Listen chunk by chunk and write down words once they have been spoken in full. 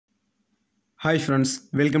Hi friends,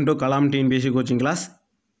 welcome to Kalam TNPSC coaching class.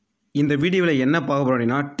 இந்த வீடியோவில் என்ன பார்க்க போறோம்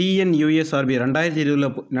அப்படினா TNUSRB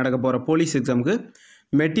 2020 நடக்க போற போலீஸ் எக்ஸாமுக்கு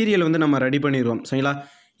மெட்டீரியல் வந்து நம்ம ரெடி பண்ணிரோம். சரிங்களா?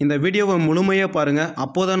 இந்த வீடியோவை முழுமையா பாருங்க.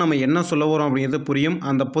 அப்போதான் நம்ம என்ன சொல்ல வரோம் அப்படிங்கிறது புரியும்.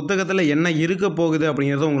 அந்த புத்தகத்துல என்ன இருக்க போகுது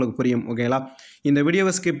அப்படிங்கிறது உங்களுக்கு புரியும். ஓகேங்களா? இந்த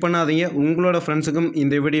வீடியோவை ஸ்கிப் பண்ணாதீங்க. உங்களோட ஃப்ரெண்ட்ஸ்க்கும்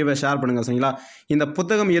இந்த வீடியோவை ஷேர் பண்ணுங்க. சரிங்களா? இந்த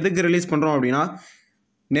புத்தகம் எதுக்கு ரிலீஸ் பண்றோம் அப்படினா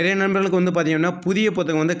நிறைய நண்பர்களுக்கு வந்து பாத்தீங்கன்னா புதிய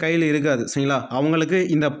புத்தகம் வந்து கையில் இருக்காது. சரிங்களா? அவங்களுக்கு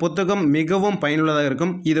இந்த புத்தகம் மிகவும் பயனுள்ளதாக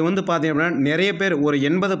இருக்கும். இது வந்து பாத்தீங்கன்னா நிறைய பேர் ஒரு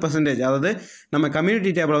 80% அதாவது நம்ம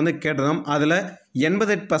கம்யூனிட்டி டேப்ல வந்து கேட்டோம். அதுல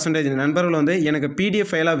 88% நண்பர்கள் வந்து எனக்கு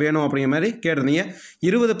PDF ஃபைலா வேணும் அப்படிங்கிற மாதிரி கேட்டிருந்தீங்க.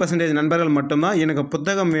 20% நண்பர்கள் மட்டும்தான் எனக்கு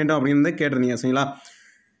புத்தகம் வேண்டும் அப்படின்னு கேட்டிருந்தீங்க. சரிங்களா?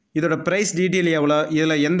 இதோட பிரைஸ் டீடைல் எவ்வளோ,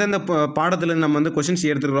 இதில் எந்தெந்த பாடத்தில் நம்ம வந்து கொஷின்ஸ்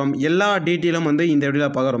எடுத்துக்கிறோம், எல்லா டீட்டெயிலும் வந்து இந்த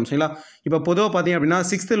வீடியோவில் பார்க்குறோம். சரிங்களா? இப்போ பொதுவாக பார்த்தீங்க அப்படின்னா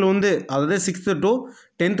 6th வந்து அதாவது 6th to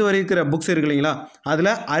 10th வரை இருக்கிற புக்ஸ் இருக்கு இல்லைங்களா,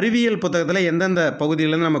 அதில் அறிவியல் புத்தகத்தில் எந்தெந்த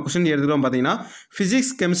பகுதியிலேருந்து நம்ம கொஷின் எடுத்துக்கிறோம் பார்த்தீங்கன்னா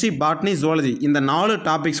ஃபிசிக்ஸ், கெமிஸ்ட்ரி, பாட்னி, ஜுவாலஜி இந்த 4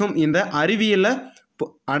 டாபிக்ஸும் இந்த அறிவியலில்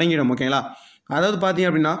அடங்கிடும். ஓகேங்களா? அதாவது பார்த்தீங்க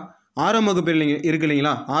அப்படின்னா 6ஆம் வகுப்பு இருக்கு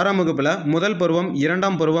இல்லைங்களா, 6ஆம் வகுப்பில் முதல் பருவம்,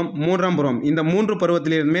 2ஆம் பருவம், 3ஆம் பருவம் இந்த 3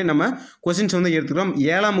 பருவத்திலிருந்துமே நம்ம கொஸ்டின்ஸ் வந்து எடுத்துக்கிறோம்.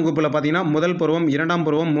 7ஆம் வகுப்பில் பார்த்தீங்கன்னா முதல் பருவம், 2ஆம்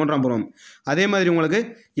பருவம், 3ஆம் பருவம். அதே மாதிரி உங்களுக்கு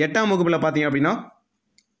 8ஆம் வகுப்பில் பார்த்தீங்க அப்படின்னா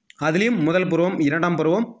அதுலேயும் முதல் பருவம், 2ஆம்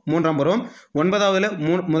பருவம், 3ஆம் பருவம். 9ஆவதுல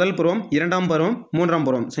முதல் பருவம், 2ஆம் பருவம், 3ஆம்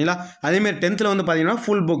பருவம். சரிங்களா? அதேமாதிரி 10th வந்து பார்த்தீங்கன்னா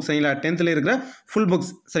ஃபுல் புக்ஸ். சரிங்களா? 10th இருக்கிற ஃபுல்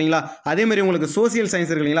புக்ஸ். சரிங்களா? அதேமாதிரி உங்களுக்கு சோசியல்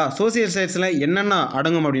சயின்ஸ் இருக்கு இல்லைங்களா, சோசியல் சயின்ஸில் என்னென்ன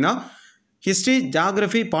அடங்கும் அப்படின்னா history,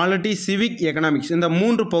 geography, polity, civic, economics இந்த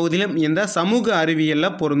 3 பகுதியிலும் இந்த சமூக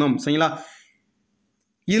அறிவியலில் பொருந்தும். சரிங்களா?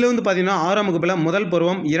 இதில் வந்து பார்த்தீங்கன்னா 6ஆம் வகுப்பில் முதல்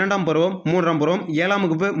பருவம், 2ஆம் பருவம், 3ஆம் பருவம். 7ஆம்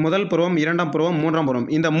வகுப்பு முதல் பருவம், 2ஆம் பருவம், 3ஆம் பருவம்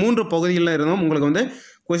இந்த 3 பகுதிகளில் இருந்தும் உங்களுக்கு வந்து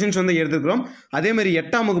கொஷின்ஸ் வந்து எடுத்துக்கிறோம். அதேமாதிரி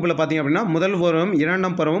 8ஆம் வகுப்பில் பார்த்தீங்க அப்படின்னா முதல் பருவம்,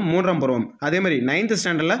 2ஆம் பருவம், 3ஆம் பருவம். அதேமாதிரி 9th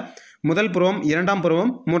ஸ்டாண்டர்டில் முதல் பருவம், 2ஆம்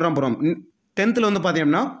பருவம், 3ஆம் பருவம். 10th வந்து பார்த்தீங்க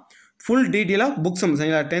அப்படின்னா ஃபுல் டீட்டெயிலாக புக்ஸும்.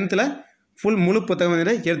 சரிங்களா? 10th ஃபுல் முழு புத்தகம்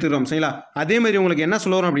வந்து எடுத்துக்கிறோம். சரிங்களா? அதே மாதிரி உங்களுக்கு என்ன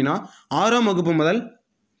சொல்லுவோம் அப்படின்னா 6ஆம் வகுப்பு முதல்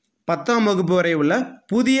 10ஆம் வகுப்பு வரை உள்ள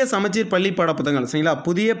புதிய சமச்சீர் பள்ளி பாட புத்தகங்கள். சரிங்களா?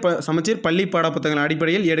 புதிய சமச்சீர் பள்ளி பாட புத்தகங்கள்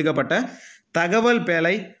அடிப்படையில் எடுக்கப்பட்ட தகவல்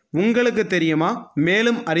பேழை உங்களுக்கு தெரியுமா,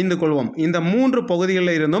 மேலும் அறிந்து கொள்வோம் இந்த 3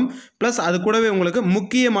 பகுதிகளில் இருந்தும் ப்ளஸ் அது கூடவே உங்களுக்கு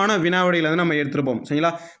முக்கியமான வினாவடிகளை வந்து நம்ம எடுத்துருப்போம்.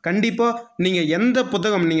 சரிங்களா? கண்டிப்பாக நீங்கள் எந்த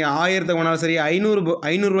புத்தகம் நீங்கள் 1000 வாங்கினாலும் சரி,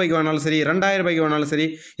 500 ரூபாய்க்கு வாங்கினாலும் சரி, 2000 ரூபாய்க்கு வாங்கினாலும் சரி,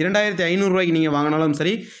 2500 ரூபாய்க்கு நீங்கள் வாங்கினாலும்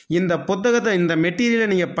சரி, இந்த புத்தகத்தை இந்த மெட்டீரியலை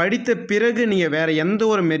நீங்கள் படித்த பிறகு நீங்கள் வேறு எந்த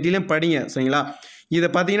ஒரு மெட்டீரியலும் படிங்க. சரிங்களா? இதை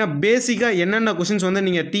பார்த்தீங்கன்னா பேசிக்காக என்னென்ன கொஷின்ஸ் வந்து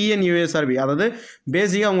நீங்கள் TNUSRB அதாவது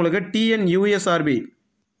பேசிக்காக உங்களுக்கு TNUSRB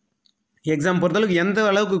எக்ஸாம் பொறுத்தளவுக்கு எந்த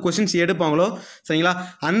அளவுக்கு கொஷின்ஸ் எடுப்பாங்களோ சரிங்களா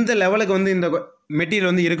அந்த லெவலுக்கு வந்து இந்த மெட்டீரியல்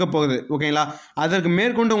வந்து இருக்க போகுது. ஓகேங்களா? அதற்கு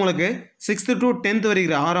மேற்கொண்டு உங்களுக்கு 6th to 10th வரை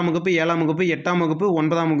இருக்கிற 6ஆம் வகுப்பு, 7ஆம் வகுப்பு, 8ஆம் வகுப்பு,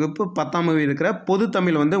 9ஆம் வகுப்பு, 10ஆம் வகுப்பு இருக்கிற பொது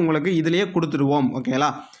தமிழ் வந்து உங்களுக்கு இதிலேயே கொடுத்துடுவோம்.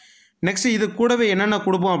 ஓகேங்களா? நெக்ஸ்ட் இது கூடவே என்னென்ன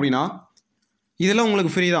கொடுப்போம் அப்படின்னா இதெல்லாம்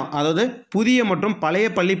உங்களுக்கு ஃப்ரீ தான். அதாவது புதிய மற்றும் பழைய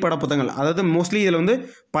பள்ளி பாட புத்தகங்கள், அதாவது மோஸ்ட்லி இதில் வந்து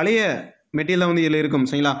பழைய மெட்டீரியல் வந்து இதில் இருக்கும்.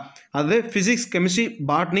 சரிங்களா? அது physics, chemistry,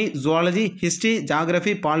 botany, zoology, history,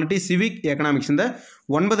 geography, polity, civic, economics இந்த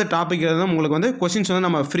 9 டாபிக் தான் உங்களுக்கு வந்து கொஸ்டின்ஸ் வந்து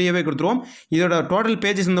நம்ம ஃப்ரீயாகவே கொடுத்துருவோம். இதோட டோட்டல்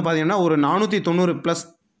பேஜஸ் வந்து பார்த்தீங்கன்னா ஒரு 490+.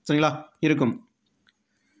 சரிங்களா? இருக்கும்.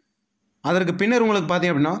 அதற்கு பின்னர் உங்களுக்கு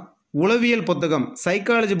பார்த்தீங்க அப்படின்னா உளவியல் புத்தகம்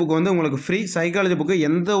சைக்காலஜி புக் வந்து உங்களுக்கு ஃப்ரீ. சைக்காலஜி புக்கு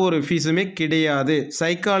எந்த ஒரு ஃபீஸுமே கிடையாது.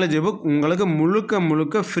 சைக்காலஜி புக் உங்களுக்கு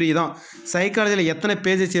முழுக்க ஃப்ரீ தான். சைக்காலஜியில் எத்தனை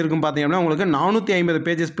பேஜஸ் இருக்கும் பார்த்தீங்கன்னா உங்களுக்கு 450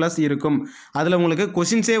 பேஜஸ் ப்ளஸ் இருக்கும். அதில் உங்களுக்கு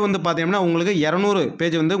கொஷின்ஸே வந்து பார்த்தீங்கன்னா உங்களுக்கு 200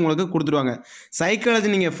 பேஜ் வந்து உங்களுக்கு கொடுத்துருவாங்க.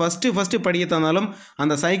 சைக்காலஜி நீங்கள் ஃபஸ்ட்டு படிக்க தந்தாலும்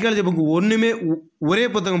அந்த சைக்காலஜி புக் ஒரே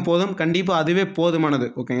புத்தகம் போதும். கண்டிப்பாக அதுவே போதுமானது.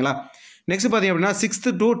 ஓகேங்களா? நெக்ஸ்ட் பார்த்தீங்க அப்படின்னா 6th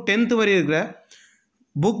to 10th வரை இருக்கிற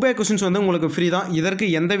புக் பேக் கொஷின்ஸ் வந்து உங்களுக்கு ஃப்ரீ தான். இதற்கு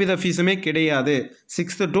எந்தவித ஃபீஸுமே கிடையாது.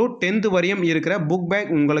 6th to 10th வரையும் இருக்கிற புக்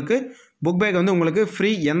பேக் வந்து உங்களுக்கு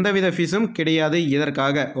ஃப்ரீ, எந்தவித ஃபீஸும் கிடையாது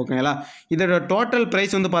இதற்காக. ஓகேங்களா? இதோட டோட்டல்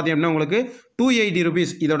ப்ரைஸ் வந்து பார்த்தீங்க அப்படின்னா உங்களுக்கு 280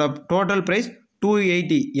 rupees. இதோட டோட்டல் ப்ரைஸ்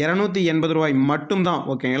 280 280 ரூபாய் மட்டும்தான்.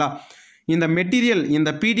 ஓகேங்களா? இந்த மெட்டீரியல் இந்த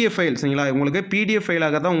PDF ஃபைல் சரிங்களா உங்களுக்கு PDF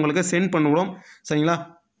ஃபைலாக தான் உங்களுக்கு சென்ட் பண்ணுவோம். சரிங்களா?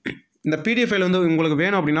 இந்த PDF ஃபைல் வந்து உங்களுக்கு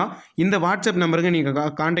வேணும் அப்படின்னா இந்த வாட்ஸ்அப் நம்பருக்கு நீங்கள்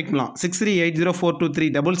காண்டாக்ட் பண்ணலாம்.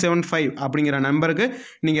 6380423775 அப்படிங்கிற நம்பருக்கு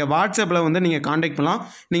நீங்கள் வாட்ஸ்அப்பில் வந்து நீங்கள் காண்டாக்ட் பண்ணலாம்.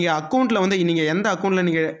 நீங்கள் அக்கௌண்ட்டில் வந்து நீங்கள் எந்த அக்கௌண்ட்டில்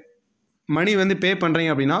நீங்கள் மணி வந்து பே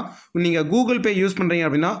பண்ணுறீங்க அப்படின்னா நீங்கள் கூகுள் பே யூஸ் பண்ணுறீங்க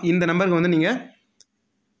அப்படின்னா இந்த நம்பருக்கு வந்து நீங்கள்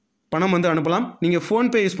பணம் வந்து அனுப்பலாம். நீங்கள்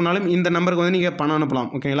ஃபோன்பே யூஸ் பண்ணாலும் இந்த நம்பருக்கு வந்து நீங்கள் பணம்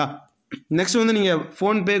அனுப்பலாம். ஓகேங்களா? நெக்ஸ்ட் வந்து நீங்கள்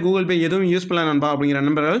ஃபோன்பே, கூகுள் பே எதுவும் யூஸ் பண்ணலாம் நண்பா அப்படிங்கிற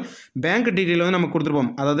நம்பர்கள் பேங்க் டீட்டெயில் வந்து நம்ம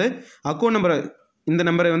கொடுத்துருப்போம். அதாவது அக்கௌண்ட் நம்பர் இந்த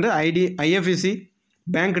நம்பரை வந்து ஐடி, IFSC,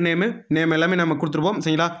 பேங்க் நேம் எல்லாமே நம்ம கொடுத்துருப்போம்.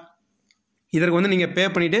 சரிங்களா? இதற்கு வந்து நீங்கள் பே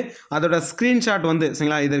பண்ணிவிட்டு அதோட ஸ்க்ரீன்ஷாட் வந்து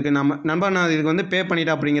சரிங்களா, இதற்கு நண்பர் நான் இதுக்கு வந்து பே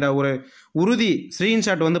பண்ணிட்டேன் அப்படிங்கிற ஒரு உறுதி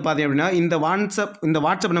ஸ்க்ரீன்ஷாட் வந்து பார்த்தீங்க அப்படின்னா இந்த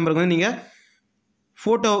வாட்ஸ்அப் நம்பருக்கு வந்து நீங்கள்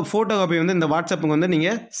ஃபோட்டோ காப்பி வந்து இந்த வாட்ஸ்அப்புக்கு வந்து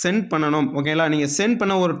நீங்கள் சென்ட் பண்ணணும். ஓகேங்களா, நீங்கள் சென்ட்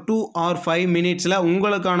பண்ண ஒரு 2 or 5 minutesல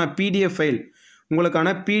உங்களுக்கான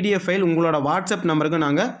பிடிஎஃப் ஃபைல் உங்களோட வாட்ஸ்அப் நம்பருக்கு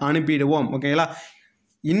நாங்கள் அனுப்பிடுவோம். ஓகேங்களா,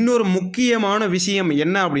 இன்னொரு முக்கியமான விஷயம்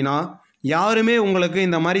என்ன அப்படின்னா, யாருமே உங்களுக்கு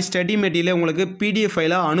இந்த மாதிரி ஸ்டடி மெட்டீரியல் உங்களுக்கு பிடிஎஃப்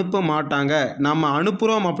ஃபைலாக அனுப்ப மாட்டாங்க. நம்ம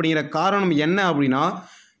அனுப்புகிறோம் அப்படிங்கிற காரணம் என்ன அப்படின்னா,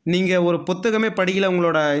 நீங்கள் ஒரு புத்தகமே படிக்கல,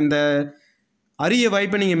 உங்களோட இந்த அரிய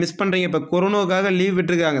வாய்ப்பை நீங்கள் மிஸ் பண்ணுறீங்க. இப்போ கொரோனாவுக்காக லீவ்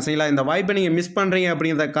விட்டுருக்காங்க சரிங்களா, இந்த வாய்ப்பை நீங்கள் மிஸ் பண்ணுறீங்க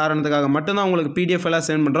அப்படிங்கிற காரணத்துக்காக மட்டும்தான் உங்களுக்கு பிடிஎஃப் ஃபைலாக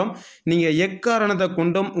சென்ட் பண்ணுறோம். நீங்கள் எக்காரணத்தை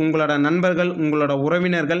கொண்டும் உங்களோட நண்பர்கள், உங்களோட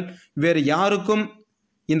உறவினர்கள், வேறு யாருக்கும்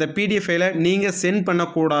இந்த பிடிஎஃப் ஃபைலை நீங்கள் சென்ட்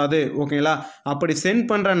பண்ணக்கூடாது. ஓகேங்களா, அப்படி சென்ட்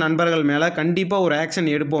பண்ணுற நண்பர்கள் மேலே கண்டிப்பாக ஒரு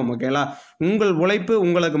ஆக்ஷன் எடுப்போம். ஓகேங்களா, உங்கள் உழைப்பு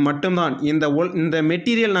உங்களுக்கு மட்டும்தான். இந்த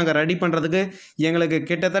மெட்டீரியல் நாங்கள் ரெடி பண்ணுறதுக்கு எங்களுக்கு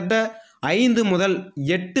கிட்டத்தட்ட 5 முதல்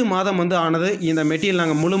 8 மாதம் வந்து ஆனது. இந்த மெட்டீரியல்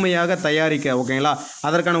நாங்கள் முழுமையாக தயாரிக்க. ஓகேங்களா,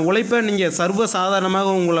 அதற்கான உழைப்பை நீங்கள்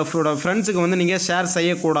சர்வசாதாரணமாக உங்களோட ஃப்ரெண்ட்ஸுக்கு வந்து நீங்கள் ஷேர்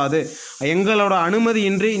செய்யக்கூடாது. எங்களோட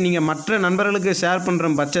அனுமதியின்றி நீங்கள் மற்ற நண்பர்களுக்கு ஷேர்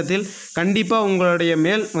பண்ணுற பட்சத்தில் கண்டிப்பாக உங்களுடைய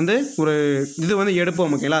மேல் வந்து ஒரு இது வந்து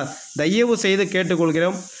எடுப்போம். ஓகேங்களா, தயவு செய்து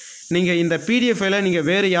கேட்டுக்கொள்கிறோம், நீங்கள் இந்த பிடிஎஃப் ஃபைலை நீங்கள்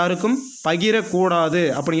வேறு யாருக்கும் பகிரக்கூடாது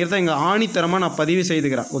அப்படிங்கிறத எங்கள் ஆணித்தரமாக நான் பதிவு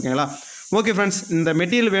செய்துக்கிறேன். ஓகேங்களா, ஓகே ஃப்ரெண்ட்ஸ், இந்த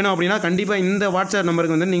மெட்டீரியல் வேணும் அப்படின்னா கண்டிப்பாக இந்த வாட்ஸ்அப்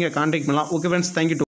நம்பருக்கு வந்து நீங்கள் கான்டாக்ட் பண்ணலாம். Okay friends, thank you.